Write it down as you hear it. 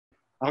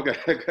Okay.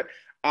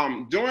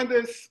 During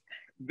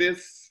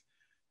this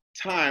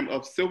time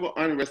of civil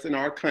unrest in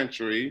our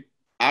country,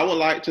 I would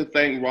like to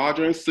thank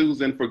Roger and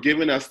Susan for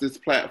giving us this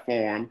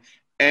platform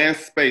and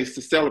space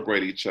to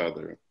celebrate each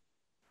other.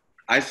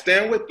 I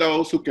stand with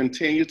those who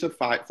continue to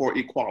fight for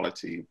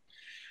equality.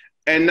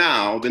 And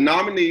now, the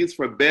nominees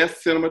for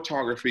Best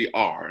Cinematography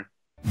are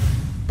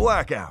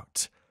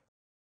Blackout,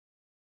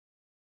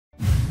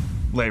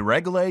 Les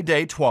Règles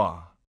des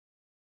Trois,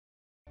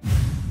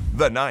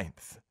 The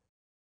Ninth,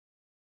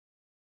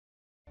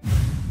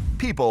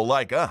 People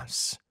Like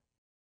Us,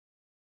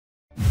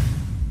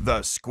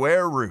 The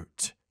Square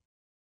Root,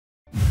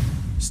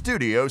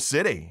 Studio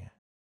City.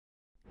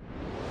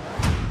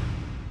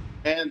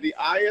 And the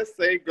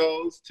ISA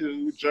goes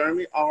to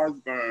Jeremy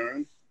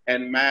Osbern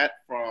and Matt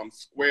from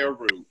Square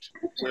Root.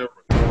 Square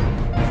Root.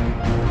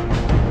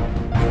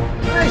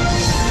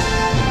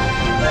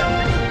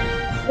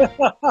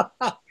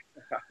 How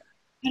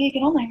do you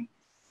get on there?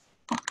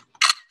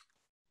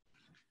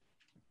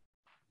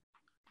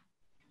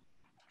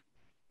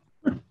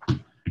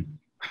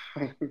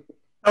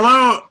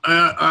 Hello.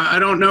 I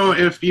don't know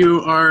if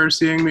you are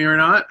seeing me or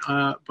not,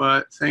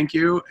 but thank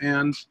you,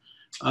 and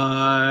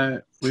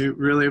we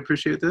really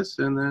appreciate this.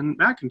 And then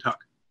Matt can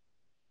talk.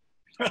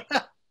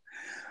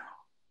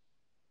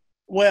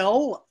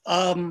 Well,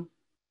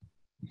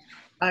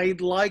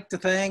 I'd like to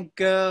thank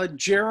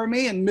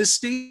Jeremy and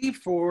Misty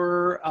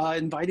for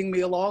inviting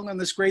me along on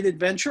this great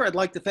adventure. I'd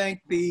like to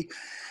thank the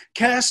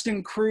cast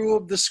and crew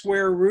of The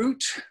Square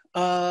Root,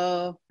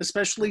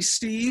 especially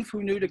Steve,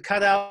 who knew to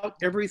cut out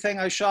everything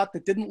I shot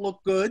that didn't look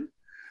good.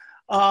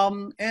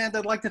 And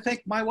I'd like to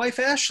thank my wife,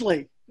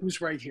 Ashley,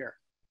 who's right here.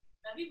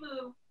 Love you,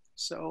 boo.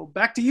 So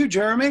back to you,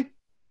 Jeremy.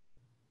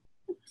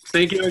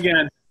 Thank you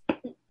again.